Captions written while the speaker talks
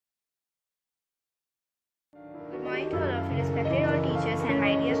morning to all of you respected all teachers and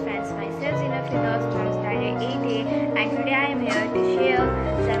my dear friends. Myself Zina Firdaus from Standard 8A, and today I am here to share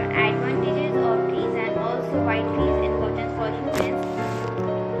some advantages of trees and also why trees important for humans.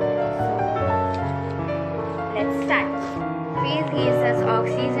 So let's start. Trees gives us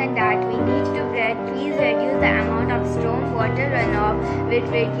oxygen that we need to breathe. Trees reduce the amount of storm water runoff, which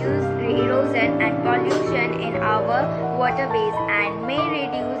reduce erosion and pollution in our waterways and may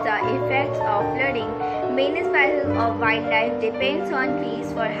reduce the effects of flooding. Many species of wildlife depends on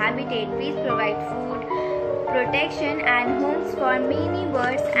trees for habitat. Trees provide food, protection and homes for many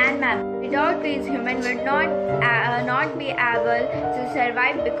birds and mammals. Without trees, humans would not be able to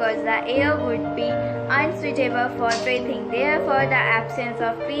survive because the air would be unsuitable for breathing. Therefore, the absence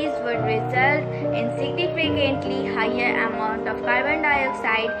of trees would result in significantly higher amount of carbon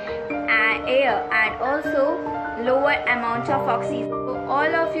dioxide and air and also lower amounts of oxygen. So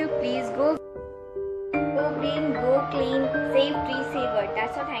all of you, please go green, go clean, save tree saver.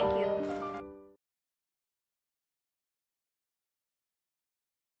 That's all. Thank you.